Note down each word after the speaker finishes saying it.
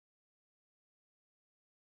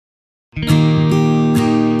Hi,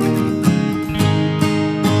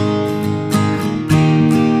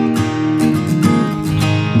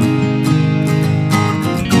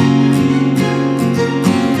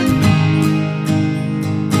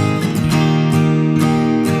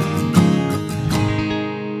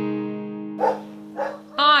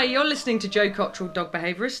 you're listening to Jo Cottrell, dog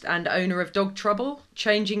behaviourist and owner of Dog Trouble,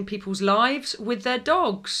 changing people's lives with their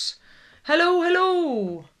dogs. Hello,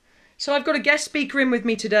 hello. So I've got a guest speaker in with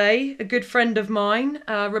me today, a good friend of mine,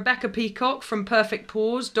 Rebecca Peacock from Perfect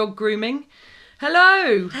Paws Grooming.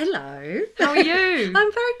 Hello. Hello. How are you?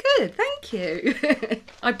 I'm very good, thank you.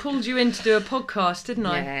 I pulled you in to do a podcast, didn't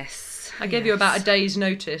I? Yes. I gave you about a day's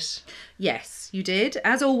notice. Yes, you did.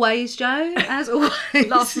 As always, Jo. As always.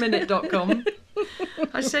 Lastminute.com.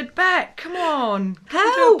 I said, Beck, come on.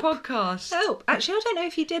 Come do a podcast. Help. Actually, I don't know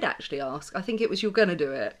if you did actually ask. I think it was you're going to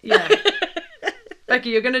do it. Yeah.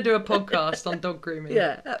 Becky, you're going to do a podcast on dog grooming.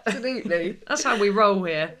 Yeah, absolutely. That's how we roll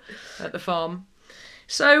here at the farm.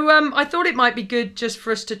 So I thought it might be good just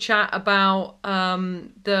for us to chat about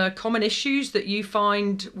the common issues that you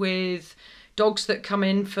find with dogs that come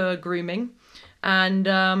in for grooming. And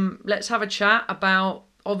let's have a chat about,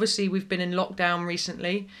 obviously we've been in lockdown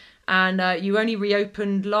recently, and you only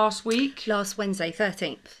reopened last week. Last Wednesday,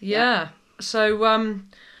 13th. Yeah. So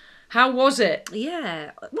how was it?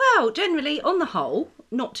 Yeah. Well, generally, on the whole,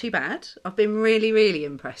 not too bad. I've been really, really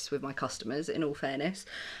impressed with my customers, in all fairness.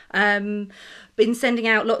 Been sending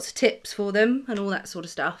out lots of tips for them and all that sort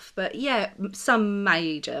of stuff. But yeah, some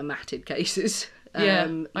major matted cases.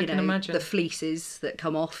 Yeah, I can imagine. The fleeces that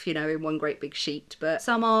come off, in one great big sheet. But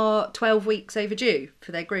some are 12 weeks overdue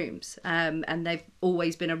for their grooms. And they've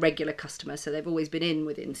always been a regular customer, so they've always been in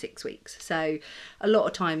within 6 weeks. So a lot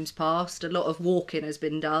of time's passed, a lot of walking has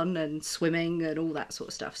been done and swimming and all that sort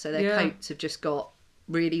of stuff. So their coats have just got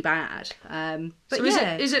really bad. But so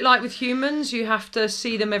is it like with humans? You have to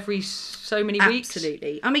see them every so many weeks?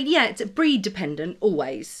 Absolutely. I mean, yeah, it's breed dependent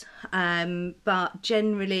always. But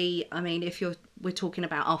generally, I mean, we're talking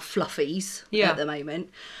about our fluffies at the moment.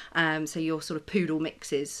 So your sort of poodle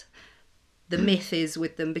mixes. The myth is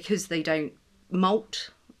with them, because they don't molt,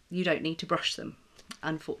 you don't need to brush them.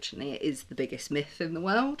 Unfortunately, it is the biggest myth in the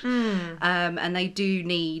world. And they do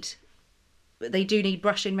need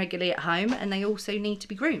brushing regularly at home, and they also need to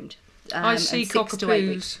be groomed. I see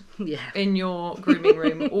cockapoos in your grooming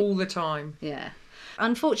room all the time. Yeah.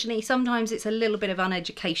 Unfortunately, sometimes it's a little bit of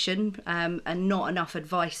uneducation and not enough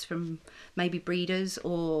advice from maybe breeders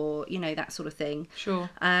or, that sort of thing. Sure.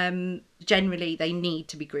 Generally, they need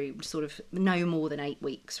to be groomed sort of no more than 8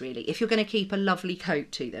 weeks, really. If you're going to keep a lovely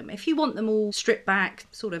coat to them. If you want them all stripped back,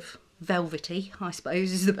 sort of velvety, I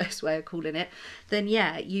suppose is the best way of calling it, then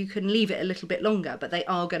yeah, you can leave it a little bit longer, but they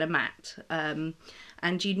are going to mat.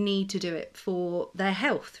 And you need to do it for their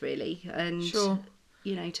health, really. And sure.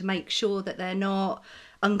 To make sure that they're not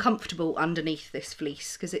uncomfortable underneath this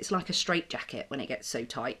fleece, because it's like a straitjacket when it gets so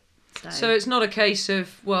tight. So it's not a case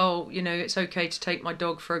of, well, it's okay to take my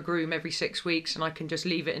dog for a groom every 6 weeks and I can just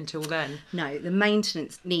leave it until then. No, the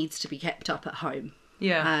maintenance needs to be kept up at home.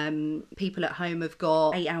 Yeah. People at home have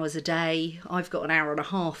got 8 hours a day. I've got an hour and a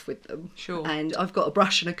half with them. Sure. And I've got a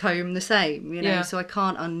brush and a comb the same, so I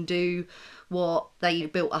can't undo what they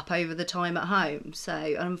built up over the time at home.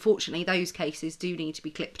 So unfortunately, those cases do need to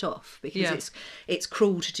be clipped off, because it's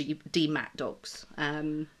cruel to demat dogs.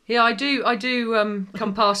 Yeah, I do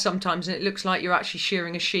come past sometimes and it looks like you're actually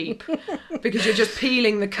shearing a sheep because you're just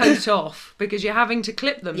peeling the coat off because you're having to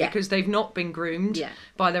clip them because they've not been groomed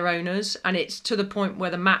by their owners, and it's to the point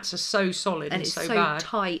where the mats are so solid and it's so so bad.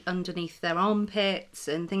 Tight underneath their armpits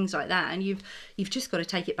and things like that, and you've just got to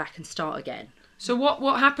take it back and start again. So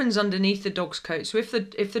what happens underneath the dog's coat? So if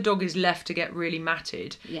the dog is left to get really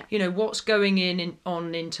matted, what's going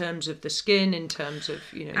in terms of the skin, in terms of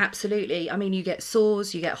Absolutely. I mean, you get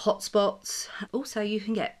sores, you get hot spots. Also, you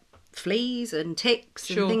can get fleas and ticks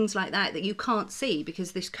and things like that you can't see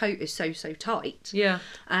because this coat is so tight. Yeah.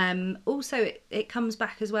 Also, it comes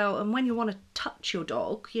back as well, and when you want to touch your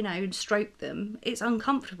dog, and stroke them, it's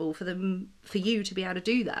uncomfortable for you to be able to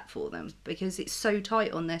do that for them because it's so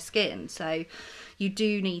tight on their skin. So you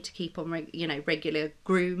do need to keep on regular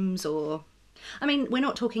grooms, or I mean, we're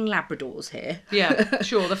not talking Labradors here. Yeah,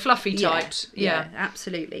 sure, the fluffy types. Yeah,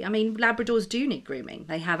 absolutely. I mean, Labradors do need grooming.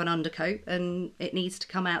 They have an undercoat and it needs to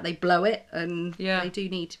come out. They blow it and they do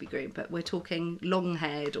need to be groomed. But we're talking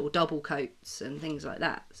long-haired or double coats and things like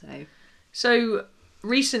that. So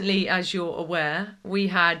recently, as you're aware, we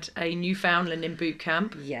had a Newfoundland in boot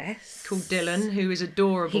camp. Yes. Called Dylan, who is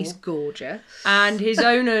adorable. He's gorgeous. And his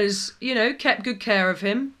owners, kept good care of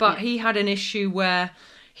him. But he had an issue where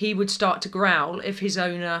he would start to growl if his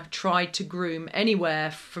owner tried to groom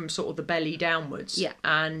anywhere from sort of the belly downwards. Yeah.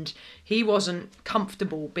 And he wasn't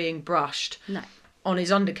comfortable being brushed. No. On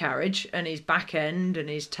his undercarriage and his back end and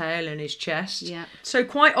his tail and his chest. Yeah. So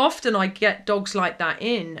quite often I get dogs like that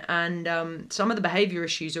in, and some of the behaviour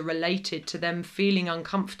issues are related to them feeling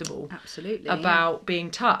uncomfortable. Absolutely. About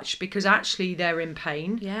being touched, because actually they're in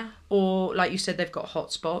pain. Yeah. Or like you said, they've got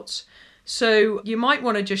hot spots. So you might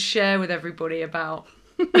want to just share with everybody about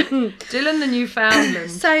Dylan the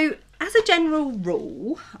Newfoundland. So as a general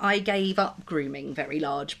rule, I gave up grooming very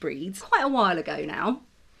large breeds quite a while ago now,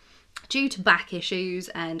 due to back issues,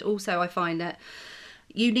 and also I find that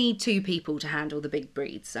you need two people to handle the big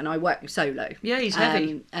breeds, and I work solo. Yeah, he's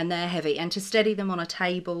heavy. And they're heavy, and to steady them on a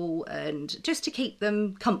table and just to keep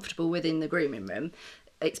them comfortable within the grooming room,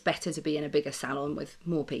 it's better to be in a bigger salon with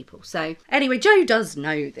more people. So anyway, Jo does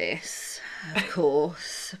know this, of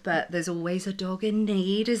course, but there's always a dog in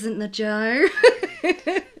need, isn't there, Jo?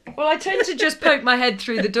 Well, I tend to just poke my head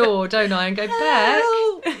through the door, don't I, and go, Beck,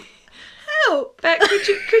 Help! Beck, would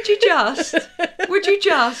you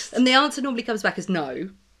just? And the answer normally comes back as no.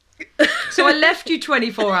 So I left you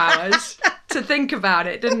 24 hours to think about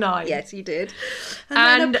it, didn't I? Yes, you did. And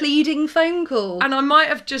then a pleading phone call. And I might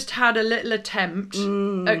have just had a little attempt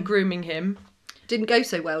at grooming him. Didn't go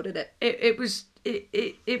so well, did it?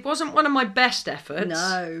 It wasn't one of my best efforts.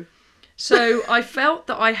 No. So I felt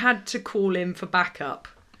that I had to call in for backup.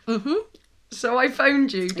 Mm-hmm. So I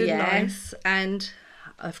phoned you, didn't I? Yes, and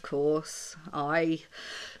of course I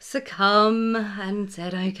succumb and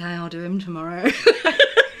said, okay, I'll do him tomorrow.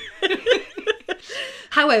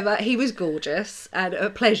 However, he was gorgeous and a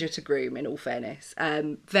pleasure to groom, in all fairness.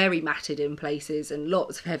 Very matted in places and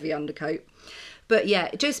lots of heavy undercoat. But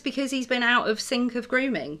yeah, just because he's been out of sync of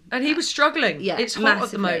grooming. And he was struggling. Yeah, it's hot massively.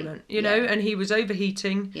 at the moment, you know, and he was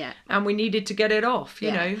overheating. Yeah. And we needed to get it off,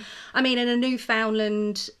 you know. I mean, in a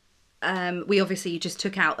Newfoundland, we obviously just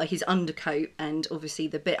took out his undercoat, and obviously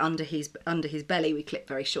the bit under his belly we clipped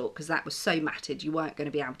very short because that was so matted you weren't going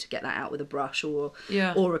to be able to get that out with a brush or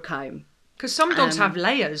a comb. Because some dogs have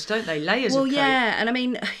layers, don't they? Layers of coat. Yeah, and I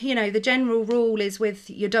mean, you know, the general rule is with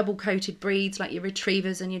your double-coated breeds like your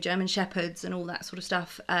Retrievers and your German Shepherds and all that sort of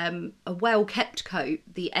stuff, a well-kept coat,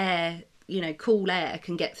 the air, you know, cool air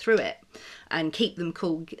can get through it and keep them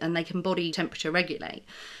cool, and they can body temperature regulate.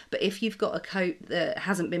 But if you've got a coat that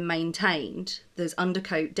hasn't been maintained, there's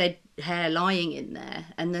undercoat, dead hair lying in there,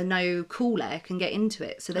 and then no cool air can get into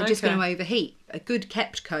it. So they're just going to overheat. A good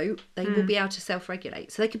kept coat, they will be able to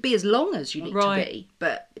self-regulate. So they could be as long as you need to be,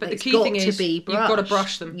 but the it's key got thing to is be brushed. you've got to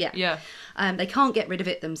brush them. Yeah. They can't get rid of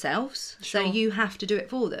it themselves, so you have to do it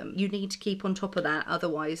for them. You need to keep on top of that,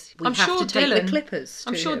 otherwise we have to take the clippers to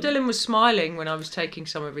I'm sure him. Dylan was smiling when I was taking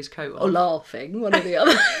some of his coat off. Or laughing, one or the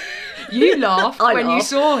other. You laughed when you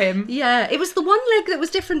saw him. Yeah, it was the one leg that was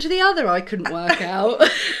different to the other I couldn't work out.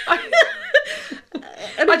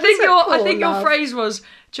 I think your phrase was,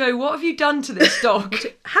 Jo, what have you done to this dog?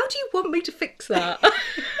 How do you want me to fix that?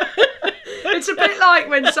 It's a bit like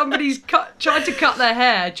when somebody's tried to cut their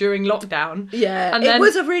hair during lockdown. Yeah, and it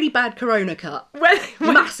was a really bad corona cut.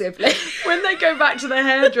 Massively. When they go back to the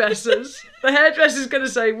hairdressers, the hairdresser's going to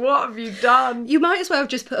say, what have you done? You might as well have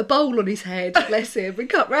just put a bowl on his head, bless him, and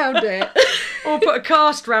cut round it. Or put a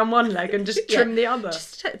cast round one leg and just trim the other.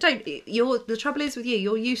 Just don't. The trouble is with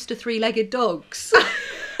you're used to three-legged dogs.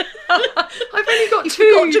 I've only got two.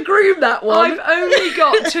 You forgot to groom that one. I've only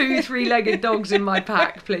got 2 three-legged dogs in my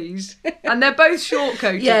pack, please. And they're both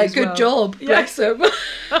short-coated as well. Good job. Bless them.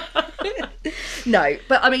 No,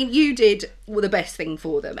 but I mean, you did the best thing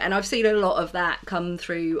for them. And I've seen a lot of that come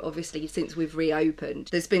through, obviously, since we've reopened.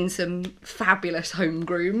 There's been some fabulous home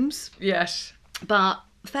grooms. Yes. But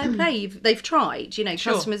fair play, they've tried, you know,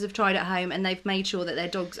 customers have tried at home and they've made sure that their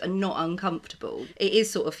dogs are not uncomfortable. It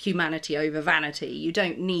is sort of humanity over vanity. You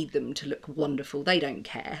don't need them to look wonderful, they don't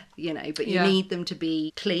care, you know, but you need them to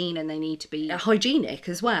be clean and they need to be hygienic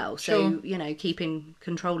as well. So, you know, keeping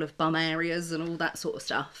control of bum areas and all that sort of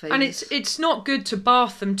stuff. And it's not good to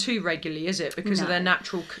bath them too regularly, is it? Because of their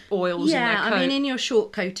natural oils in their coat. I mean, in your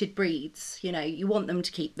short-coated breeds, you know, you want them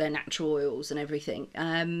to keep their natural oils and everything.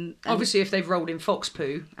 Obviously, if they've rolled in fox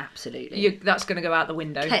poo, absolutely, that's going to go out the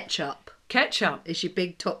window. Ketchup is your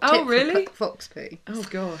big top tip really? for fox poo. Oh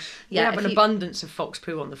gosh, we have an abundance of fox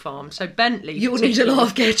poo on the farm. So Bentley, you'll need a lot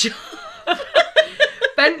of ketchup.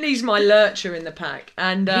 Bentley's my lurcher in the pack,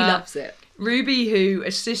 and he loves it. Ruby, who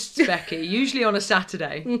assists Becky, usually on a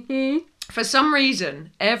Saturday. For some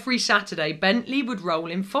reason, every Saturday, Bentley would roll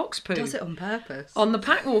in fox poo. Does it on purpose? On the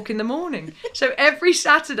pack walk in the morning. So every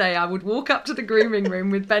Saturday, I would walk up to the grooming room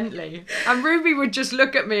with Bentley, and Ruby would just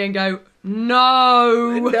look at me and go,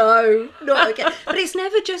 No. No, not again. But it's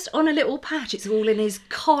never just on a little patch. It's all in his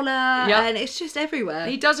collar, and it's just everywhere.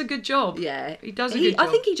 He does a good job. Yeah. He does a good job.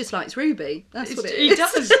 I think he just likes Ruby. That's what it is. He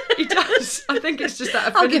does. He does. I think it's just that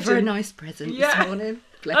affinity. I'll give her a nice present this morning.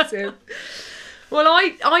 Bless him. Well,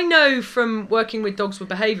 I know from working with dogs with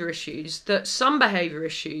behaviour issues that some behaviour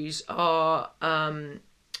issues are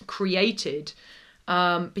created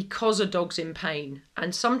because a dog's in pain,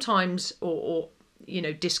 and sometimes or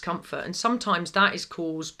discomfort, and sometimes that is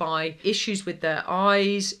caused by issues with their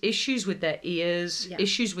eyes, issues with their ears,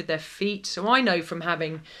 issues with their feet. So I know from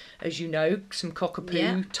having, as you know, some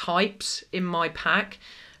cockapoo types in my pack,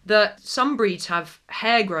 that some breeds have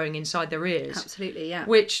hair growing inside their ears. Absolutely, yeah.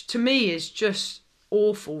 Which to me is just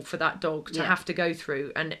awful for that dog to have to go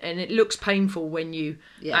through, and it looks painful when you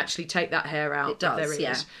actually take that hair out of their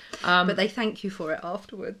ears. But they thank you for it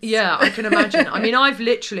afterwards. Yeah, I can imagine. I mean,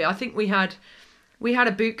 I think we had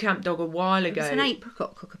a boot camp dog a while ago. It was an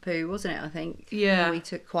apricot cockapoo, wasn't it, I think? Yeah. We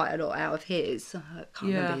took quite a lot out of his. I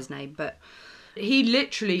can't remember his name, but... He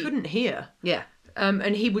literally couldn't hear. Yeah.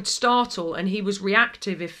 And he would startle, and he was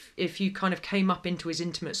reactive if you kind of came up into his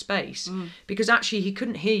intimate space, because actually he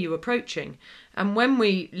couldn't hear you approaching. And when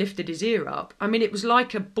we lifted his ear up, I mean, it was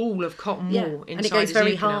like a ball of cotton wool inside his ear. And it goes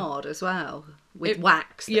very hard as well, with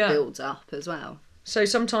wax that builds up as well. So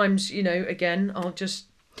sometimes, again, I'll just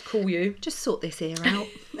call you. Just sort this ear out.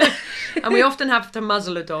 And we often have to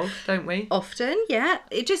muzzle a dog, don't we? Often, yeah.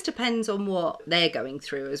 It just depends on what they're going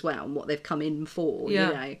through as well, and what they've come in for,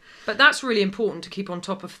 But that's really important to keep on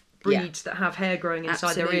top of breeds that have hair growing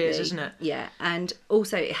inside their ears, isn't it? Yeah, and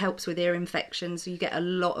also it helps with ear infections. You get a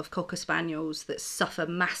lot of Cocker Spaniels that suffer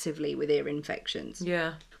massively with ear infections.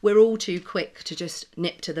 Yeah. We're all too quick to just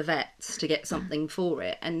nip to the vets to get something for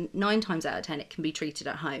it, and 9 times out of 10 it can be treated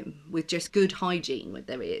at home with just good hygiene with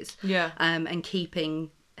their ears. Yeah. And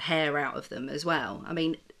keeping hair out of them as well. I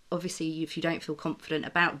mean, obviously, if you don't feel confident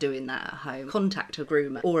about doing that at home, contact a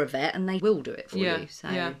groomer or a vet, and they will do it for you. So.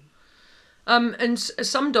 Yeah. And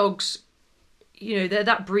some dogs, they're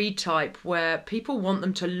that breed type where people want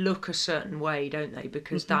them to look a certain way, don't they?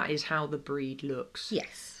 Because that is how the breed looks.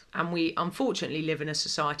 Yes. And we unfortunately live in a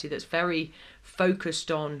society that's very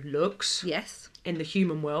focused on looks. Yes. In the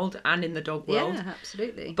human world and in the dog world. Yeah,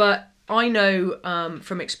 absolutely. But I know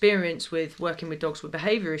from experience with working with dogs with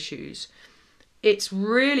behaviour issues, it's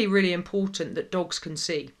really, really important that dogs can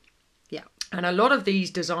see. Yeah. And a lot of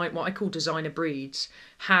these what I call designer breeds,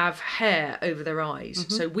 have hair over their eyes.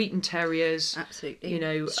 So Wheaten Terriers, absolutely,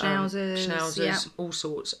 Schnauzers, all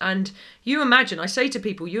sorts. And I say to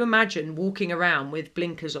people, you imagine walking around with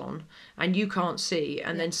blinkers on and you can't see,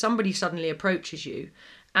 and then somebody suddenly approaches you,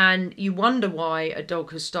 and you wonder why a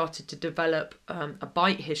dog has started to develop a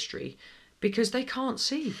bite history, because they can't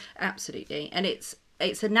see. Absolutely, and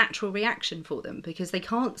it's a natural reaction for them because they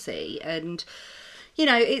can't see, and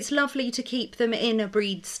it's lovely to keep them in a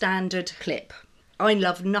breed standard clip. I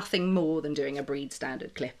love nothing more than doing a breed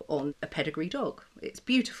standard clip on a pedigree dog. It's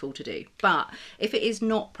beautiful to do, but if it is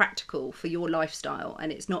not practical for your lifestyle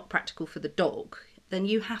and it's not practical for the dog, then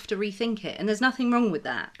you have to rethink it, and there's nothing wrong with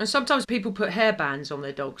that. And sometimes people put hair bands on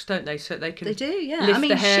their dogs, don't they, so they can lift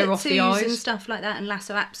the hair off the eyes and stuff like that, and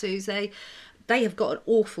Lhasa Apsus, they have got an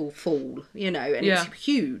awful fall, and it's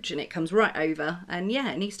huge, and it comes right over, and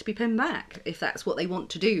it needs to be pinned back if that's what they want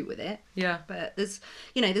to do with it. Yeah. But there's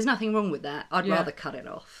nothing wrong with that. I'd rather cut it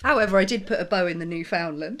off. However, I did put a bow in the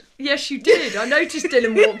Newfoundland. Yes, you did. I noticed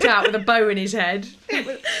Dylan walked out with a bow in his head.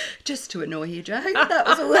 Just to annoy you, Jo. That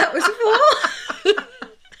was all that was for.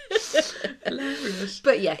 Hilarious.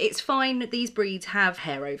 But yeah, it's fine. These breeds have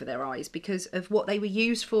hair over their eyes because of what they were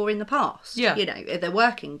used for in the past. Yeah. They're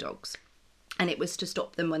working dogs. And it was to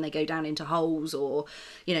stop them when they go down into holes or,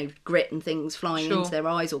 grit and things flying into their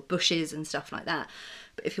eyes, or bushes and stuff like that.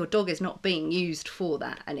 But if your dog is not being used for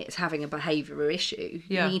that and it's having a behavioural issue,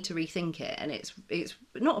 you need to rethink it. And it's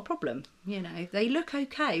not a problem. They look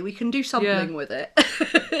okay. We can do something with it.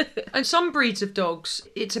 And some breeds of dogs,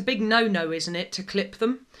 it's a big no-no, isn't it, to clip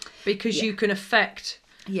them? Because you can affect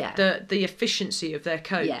the efficiency of their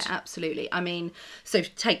coat. Yeah, absolutely. I mean, so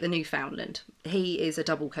take the Newfoundland. He is a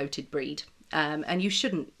double-coated breed. And you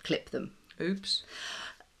shouldn't clip them. Oops.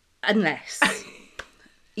 Unless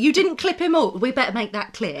you didn't clip him all. We better make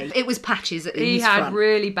that clear. It was patches in his front. He had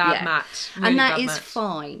really bad mats. And that is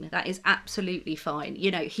fine. That is absolutely fine.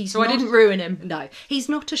 He's I didn't ruin him. No, he's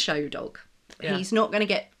not a show dog. Yeah. He's not going to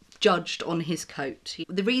get judged on his coat.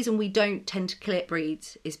 The reason we don't tend to clip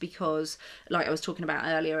breeds is because, like I was talking about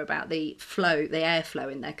earlier, about the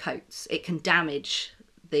airflow in their coats. It can damage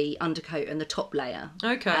the undercoat and the top layer.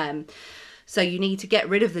 Okay. So you need to get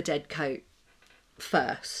rid of the dead coat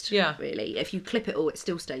first. Yeah. Really. If you clip it all, it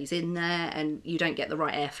still stays in there and you don't get the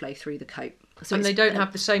right airflow through the coat. So and they don't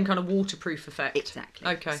have the same kind of waterproof effect. Exactly.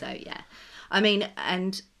 Okay. So, yeah. I mean,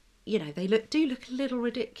 and, you know, they do look a little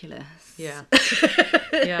ridiculous. Yeah.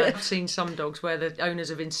 Yeah, I've seen some dogs where the owners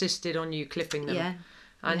have insisted on you clipping them. Yeah.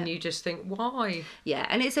 And you just think, why? Yeah,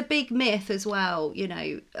 and it's a big myth as well. You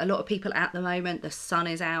know, a lot of people at the moment, the sun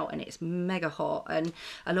is out and it's mega hot, and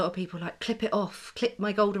a lot of people are like, clip it off, clip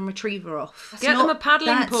my golden retriever off. Get them a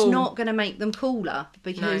paddling pool. That's not going to make them cooler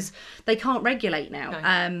because they can't regulate now.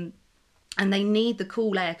 No. And they need the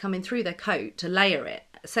cool air coming through their coat to layer it.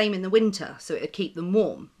 Same in the winter, so it'd keep them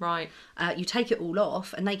warm. Right. You take it all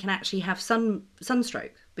off and they can actually have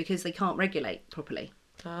sunstroke because they can't regulate properly.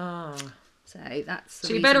 Ah. So that's the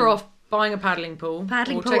So you're reason. better off buying a paddling pool.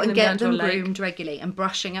 Paddling or pool taking and get down them to a lake. groomed regularly and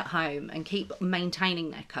brushing at home and keep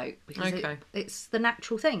maintaining their coat because it's the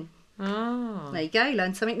natural thing. Ah. There you go,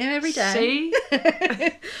 learn something new every day. See?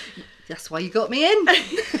 That's why you got me in.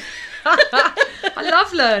 I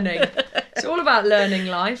love learning. It's all about learning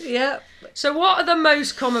life. Yeah. So what are the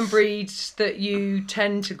most common breeds that you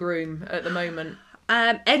tend to groom at the moment?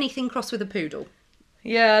 Anything crossed with a poodle.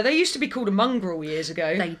 Yeah, they used to be called a mongrel years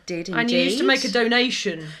ago. They did indeed. And you used to make a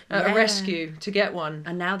donation at a rescue to get one.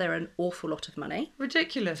 And now they're an awful lot of money.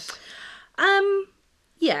 Ridiculous.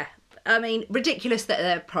 Yeah. I mean, ridiculous that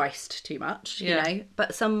they're priced too much, you know.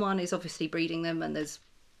 But someone is obviously breeding them and there's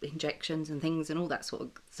injections and things and all that sort of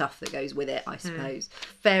stuff that goes with it, I suppose.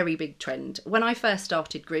 Very big trend. When I first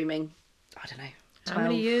started grooming, I don't know, 12, how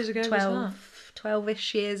many years ago was that?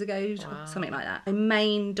 12-ish years ago, something like that. My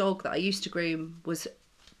main dog that I used to groom was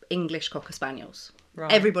English Cocker Spaniels.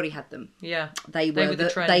 Right. Everybody had them. Yeah. They were the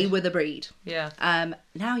trend. they were the breed. Yeah.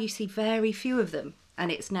 Now you see very few of them,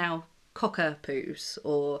 and it's now Cockapoos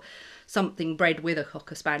or something bred with a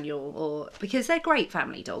Cocker Spaniel, or because they're great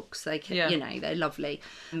family dogs. They can, you know, they're lovely.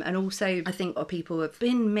 And also, I think people have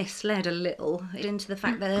been misled a little into the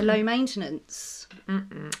fact that they're low maintenance.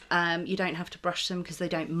 You don't have to brush them because they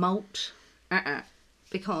don't molt.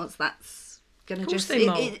 Because that's going to just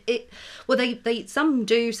well, they some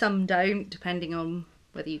do, some don't, depending on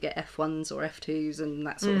whether you get F1s or F2s and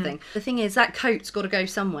that sort of thing. The thing is, that coat's got to go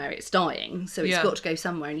somewhere. It's dying, so it's got to go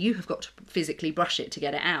somewhere, and you have got to physically brush it to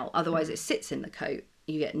get it out. Otherwise, it sits in the coat.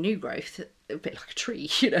 You get new growth, a bit like a tree,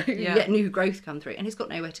 you know. You get new growth come through, and it's got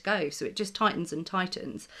nowhere to go, so it just tightens and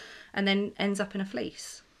tightens, and then ends up in a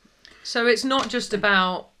fleece. So it's not just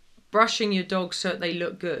about brushing your dog so that they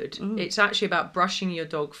look good. It's actually about brushing your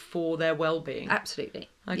dog for their well-being. Absolutely.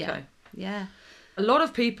 Okay. Yeah. A lot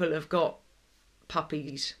of people have got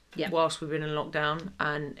puppies whilst we've been in lockdown,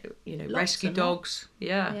 and you know, rescue dogs.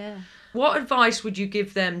 Yeah. What advice would you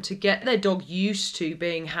give them to get their dog used to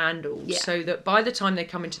being handled so that by the time they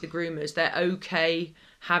come into the groomers, they're okay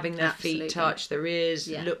having their feet touched, their ears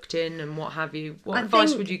looked in, and what have you? What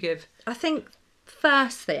advice would you give? I think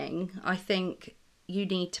first thing, you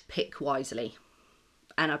need to pick wisely,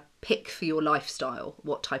 and pick for your lifestyle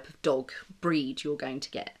what type of dog breed you're going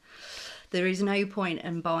to get. There is no point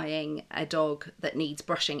in buying a dog that needs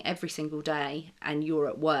brushing every single day and you're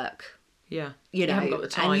at work. Yeah, you know, haven't got the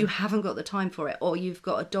time. And you haven't got the time for it. Or you've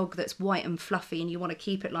got a dog that's white and fluffy and you want to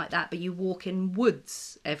keep it like that, but you walk in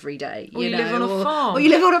woods every day. Or you live on a farm. Or you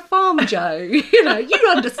live on a farm, Joe. You know, you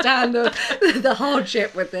understand the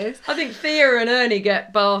hardship with this. I think Thea and Ernie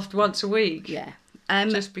get bathed once a week. Yeah.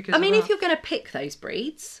 Just because if you're going to pick those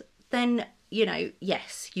breeds, then, you know,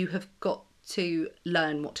 yes, you have got to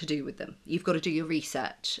learn what to do with them. You've got to do your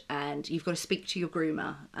research, and you've got to speak to your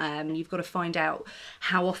groomer. You've got to find out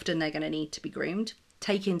how often they're going to need to be groomed.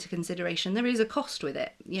 Take into consideration there is a cost with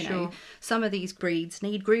it. You know, some of these breeds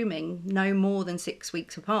need grooming no more than 6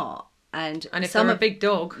 weeks apart. And if they're a big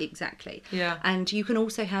dog. Exactly. Yeah. And you can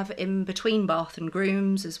also have in between bath and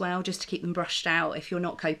grooms as well, just to keep them brushed out if you're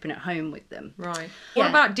not coping at home with them. Right. What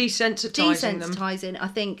about desensitising them? Desensitising, I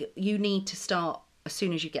think you need to start as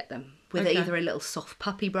soon as you get them with either a little soft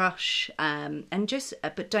puppy brush, and just,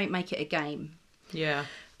 but don't make it a game. Yeah.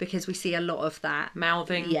 Because we see a lot of that.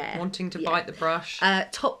 Mouthing, wanting to bite the brush.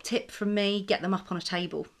 Top tip from me, get them up on a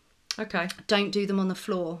table. Okay. Don't do them on the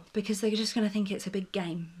floor, because they're just going to think it's a big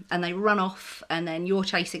game and they run off, and then you're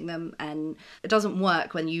chasing them, and it doesn't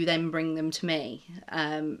work when you then bring them to me,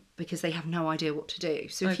 because they have no idea what to do.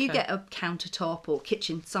 So if you get a countertop or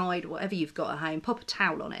kitchen side, whatever you've got at home, pop a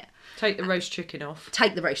towel on it. Take the roast chicken off.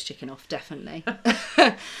 Take the roast chicken off, definitely.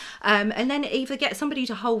 And then either get somebody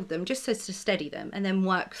to hold them, just so to steady them, and then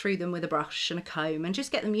work through them with a brush and a comb, and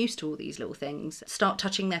just get them used to all these little things. Start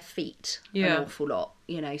touching their feet an awful lot.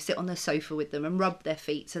 You know, sit on the sofa with them and rub their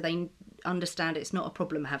feet so they understand it's not a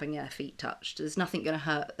problem having their feet touched. There's nothing going to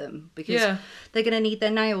hurt them, because they're going to need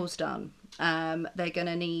their nails done. They're going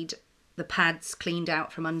to need the pads cleaned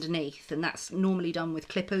out from underneath, and that's normally done with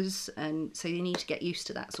clippers, and so you need to get used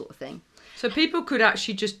to that sort of thing. So people could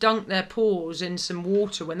actually just dunk their paws in some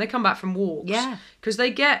water when they come back from walks. Yeah. Because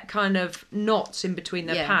they get kind of knots in between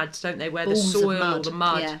their pads, don't they, where Balls the of soil mud. or the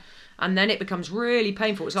mud. Yeah. And then it becomes really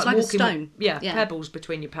painful. It's like like a walking stone. with pebbles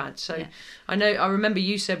between your pads. So I remember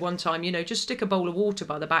you said one time, just stick a bowl of water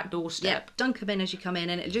by the back doorstep. Yeah, dunk them in as you come in,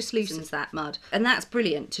 and it just loosens that mud. And that's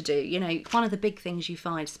brilliant to do. One of the big things you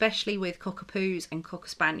find, especially with cockapoos and cocker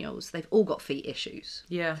spaniels, they've all got feet issues.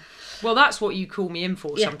 Yeah. Well, that's what you call me in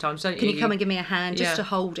for sometimes, don't you? Can you come and give me a hand just to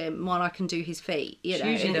hold him while I can do his feet?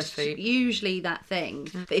 Usually their feet. Usually that thing.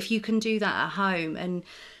 But if you can do that at home and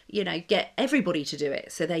get everybody to do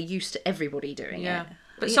it, so they're used to everybody doing it.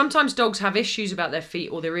 But sometimes dogs have issues about their feet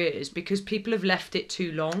or their ears because people have left it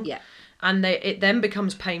too long. Yeah. And it then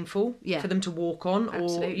becomes painful for them to walk on.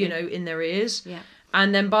 Absolutely. Or, in their ears. Yeah.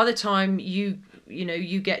 And then by the time you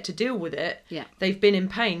get to deal with it, they've been in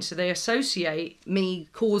pain, so they associate me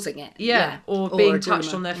causing it, or being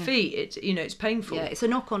touched on their feet. It's it's painful. Yeah, it's a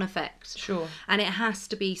knock-on effect. Sure. And it has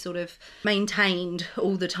to be sort of maintained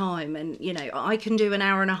all the time. And I can do an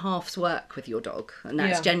hour and a half's work with your dog, and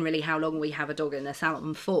that's generally how long we have a dog in the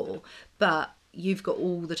salon for. But you've got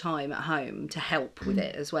all the time at home to help with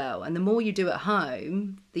it as well, and the more you do at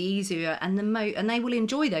home, the easier, and and they will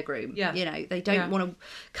enjoy their groom. They don't want to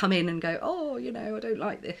come in and go, I don't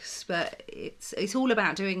like this, but it's all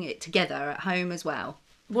about doing it together at home as well.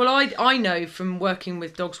 Well, I know from working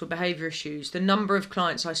with dogs with behaviour issues, the number of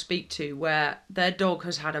clients I speak to where their dog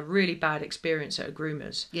has had a really bad experience at a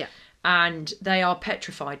groomer's. Yeah. And they are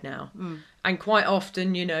petrified now. And quite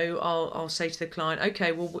often, I'll say to the client,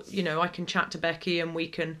 okay, well, I can chat to Becky and we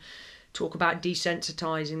can talk about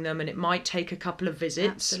desensitising them, and it might take a couple of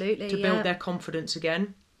visits to build their confidence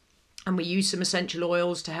again. And we use some essential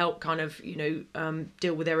oils to help kind of,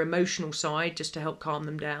 deal with their emotional side, just to help calm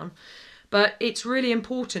them down. But it's really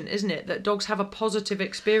important, isn't it, that dogs have a positive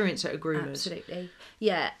experience at a groomer's? Absolutely.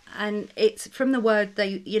 Yeah, and it's from the word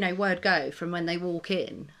word go, from when they walk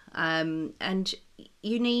in. And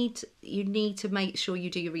you need to make sure you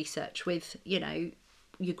do your research with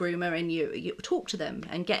your groomer, and you talk to them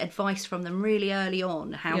and get advice from them really early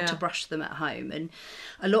on how to brush them at home. And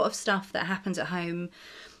a lot of stuff that happens at home,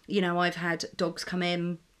 I've had dogs come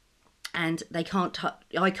in and I can't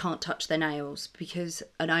touch their nails because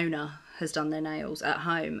an owner has done their nails at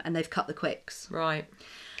home and they've cut the quicks. Right.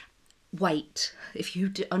 Wait. If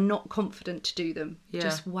you are not confident to do them,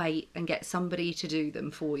 just wait and get somebody to do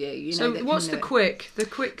them for you. So what's the quick? The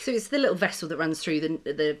quick. So it's the little vessel that runs through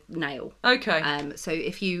the nail. Okay. So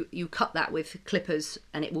if you cut that with clippers,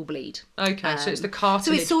 and it will bleed. Okay. So it's the cartilage.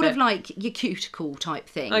 So it's sort of like your cuticle type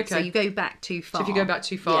thing. Okay. So you go back too far. So if you go back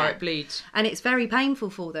too far, it bleeds. And it's very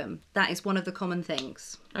painful for them. That is one of the common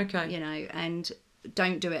things. Okay. And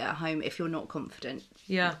don't do it at home if you're not confident.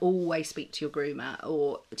 Yeah. Always speak to your groomer,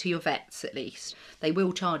 or to your vets at least. They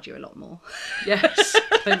will charge you a lot more. Yes,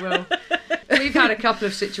 they will. We've had a couple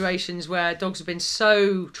of situations where dogs have been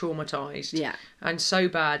so traumatised and so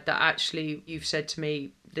bad that actually you've said to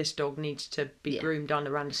me, this dog needs to be groomed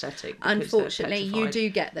under anaesthetic. Unfortunately, you do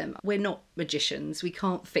get them. We're not magicians. We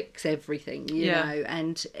can't fix everything, you know,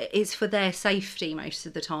 and it's for their safety most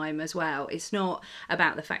of the time as well. It's not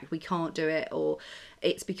about the fact we can't do it, or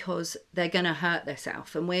it's because they're going to hurt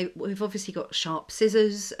themselves. And we've obviously got sharp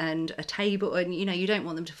scissors and a table, and, you don't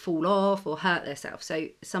want them to fall off or hurt themselves. So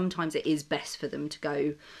sometimes it is best for them to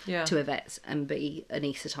go to a vet's and be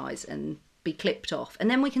anaesthetised and be clipped off. And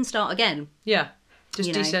then we can start again. Yeah.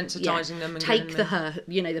 Just desensitising them and take the hurt,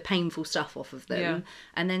 the painful stuff off of them,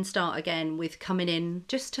 and then start again with coming in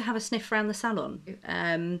just to have a sniff around the salon,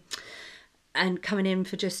 and coming in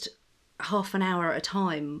for just half an hour at a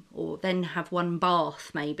time, or then have one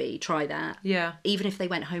bath, maybe try that. Yeah. Even if they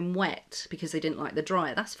went home wet because they didn't like the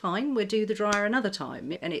dryer, that's fine. We'll do the dryer another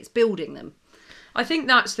time, and it's building them. I think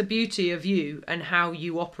that's the beauty of you and how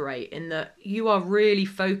you operate, in that you are really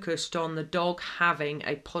focused on the dog having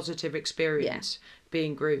a positive experience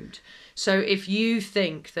being groomed. So if you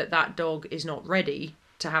think that dog is not ready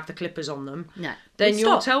to have the clippers on them, then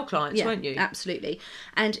you'll tell clients, won't you? Absolutely.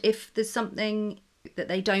 And if there's something that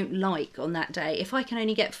they don't like on that day, if I can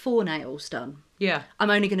only get 4 nails done, I'm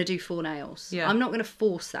only going to do 4 nails. I'm not going to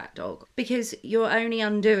force that dog, because you're only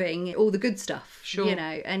undoing all the good stuff,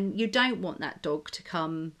 and you don't want that dog to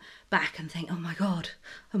come back and think, oh my God,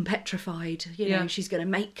 I'm petrified, she's going to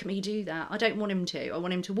make me do that. I don't want him to. I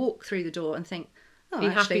want him to walk through the door and think, Oh, be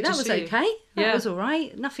actually, happy to that was see you. okay. That Yeah. was all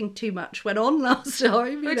right. Nothing too much went on last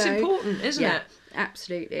time. It's important, isn't Yeah, it?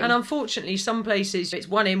 absolutely. And unfortunately, some places it's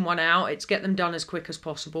one in, one out. It's get them done as quick as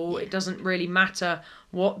possible. Yeah. It doesn't really matter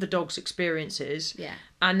what the dog's experience is. Yeah.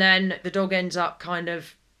 And then the dog ends up kind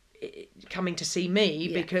of coming to see me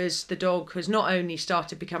Yeah. because the dog has not only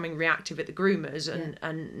started becoming reactive at the groomers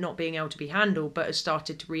and not being able to be handled, but has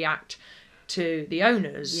started to react to the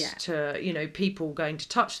owners, to people going to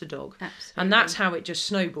touch the dog. Absolutely. And that's how it just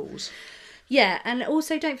snowballs. Yeah, and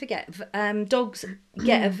also don't forget, dogs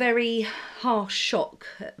get a very harsh shock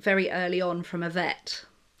very early on from a vet.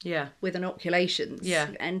 Yeah. With inoculations. Yeah.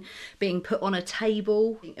 And being put on a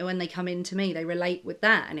table. When they come in to me, they relate with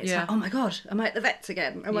that. And it's like, oh my God, am I at the vet's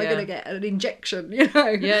again? Am I going to get an injection?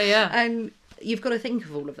 Yeah. And you've got to think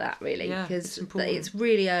of all of that, really. Yeah, because it's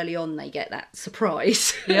really early on they get that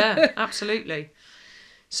surprise. Yeah, absolutely.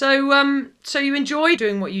 So you enjoy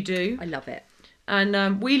doing what you do. I love it.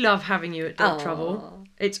 And we love having you at Dog Trouble.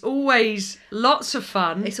 It's always lots of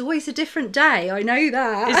fun. It's always a different day, I know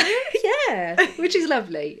that. Is it? Yeah, which is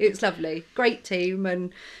lovely. It's lovely. Great team,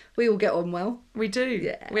 and we all get on well. We do.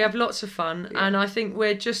 Yeah. We have lots of fun. Yeah. And I think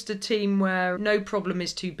we're just a team where no problem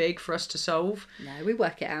is too big for us to solve. No, we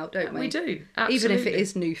work it out, don't we? We do, absolutely. Even if it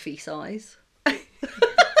is Newfie size.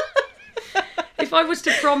 If I was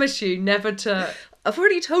to promise you never to... I've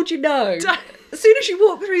already told you no. As soon as you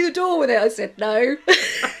walked through the door with it, I said no.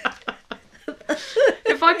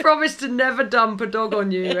 If I promised to never dump a dog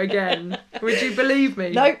on you again, would you believe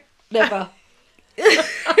me? No, never.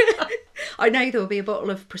 I know there will be a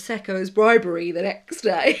bottle of Prosecco as bribery the next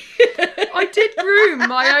day. I did groom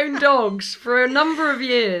my own dogs for a number of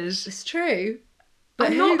years. It's true.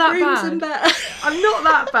 But I'm not that bad. I'm not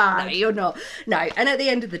that bad. No, you're not. No, and at the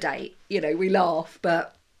end of the day, we laugh,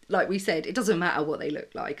 but like we said, it doesn't matter what they look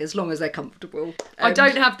like as long as they're comfortable. I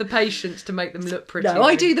don't have the patience to make them look pretty. No,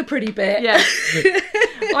 I do the pretty bit. Yeah.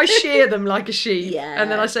 I shear them like a sheep. Yeah.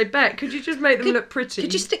 And then I say, Beck, could you just make them look pretty?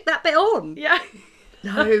 Could you stick that bit on? Yeah.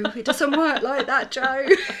 No, it doesn't work like that, Jo.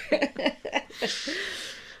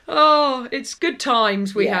 Oh, it's good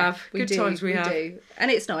times we have. Good times we have. Do.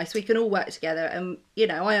 And it's nice. We can all work together. And,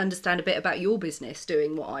 I understand a bit about your business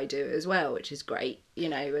doing what I do as well, which is great,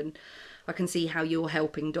 and I can see how you're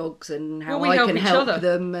helping dogs and how I can help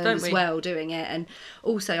them as well doing it. And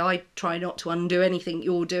also I try not to undo anything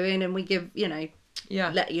you're doing, and we give,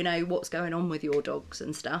 let you know what's going on with your dogs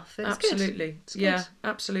and stuff. It's absolutely. Good. It's yeah, good.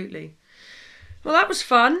 Absolutely. Well, that was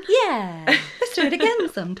fun. Yeah. Let's do it again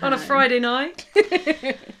sometime. On a Friday night.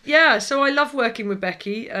 Yeah, so I love working with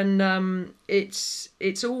Becky, and it's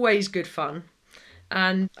always good fun.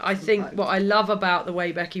 And I think what I love about the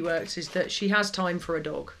way Becky works is that she has time for a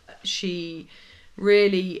dog. She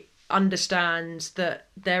really understands that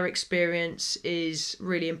their experience is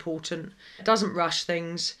really important. Doesn't rush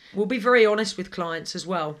things. We'll be very honest with clients as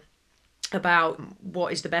well about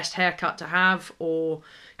what is the best haircut to have, or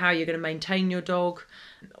how you're going to maintain your dog,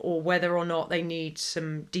 or whether or not they need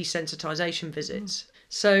some desensitization visits.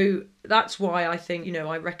 So that's why I think,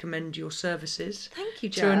 I recommend your services. Thank you,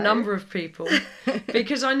 Jo. To a number of people,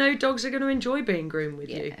 because I know dogs are going to enjoy being groomed with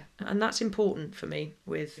you. And that's important for me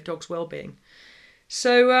with dogs' well-being.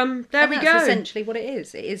 So there we go. That's essentially what it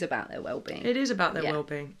is. It is about their well-being. It is about their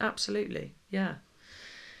well-being. Absolutely. Yeah.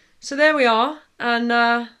 So there we are.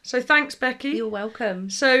 And so thanks, Becky. You're welcome.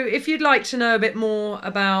 So if you'd like to know a bit more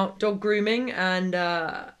about dog grooming and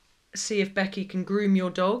see if Becky can groom your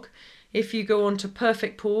dog, if you go on to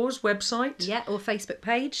Perfect Paws website. Yeah, or Facebook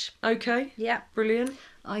page. Okay. Yeah. Brilliant.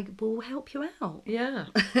 I will help you out. Yeah.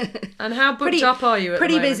 And how booked up are you at the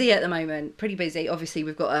moment? Pretty busy at the moment. Pretty busy. Obviously,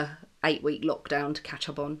 we've got a 8-week lockdown to catch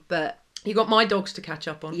up on, but... You got my dogs to catch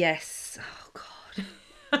up on. Yes. Oh, God.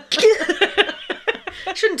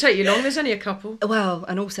 It shouldn't take you long. There's only a couple. Well,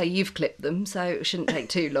 and also you've clipped them, so it shouldn't take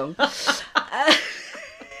too long.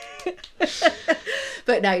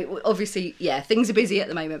 But no, obviously, things are busy at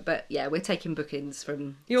the moment. But we're taking bookings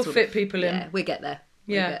from... You'll fit people in. Yeah, we'll get there.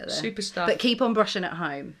 Super stuff. But keep on brushing at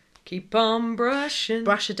home. Keep on brushing.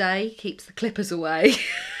 Brush a day keeps the clippers away.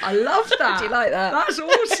 I love that. Do you like that? That's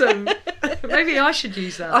awesome. Maybe I should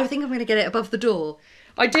use that. I think I'm going to get it above the door.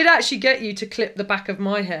 I did actually get you to clip the back of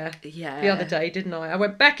my hair the other day, didn't I? I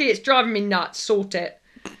went, Becky, it's driving me nuts, sort it.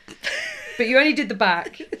 But you only did the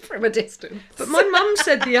back. From a distance. But my mum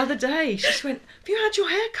said the other day, she went, have you had your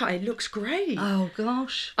hair cut? It looks great. Oh,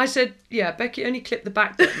 gosh. I said, yeah, Becky only clipped the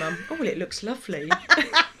back bit, Mum. Oh, well, it looks lovely.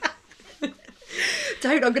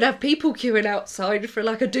 I'm going to have people queuing outside for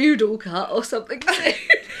like a doodle cut or something.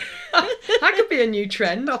 That could be a new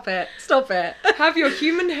trend. Stop it. Have your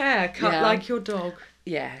human hair cut like your dog.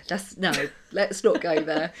 Yeah, let's not go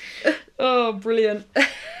there. Oh, brilliant.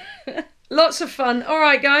 Lots of fun. All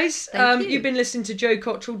right, guys. Thank you. You've been listening to Jo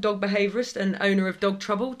Cottrell, dog behaviourist and owner of Dog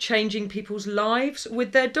Trouble, changing people's lives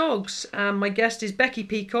with their dogs. My guest is Rebecca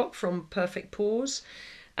Peacock from Perfect Paws.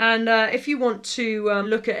 And if you want to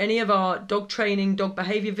look at any of our dog training, dog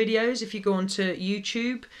behaviour videos, if you go onto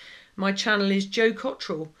YouTube, my channel is Jo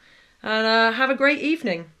Cottrell. And have a great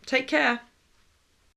evening. Take care.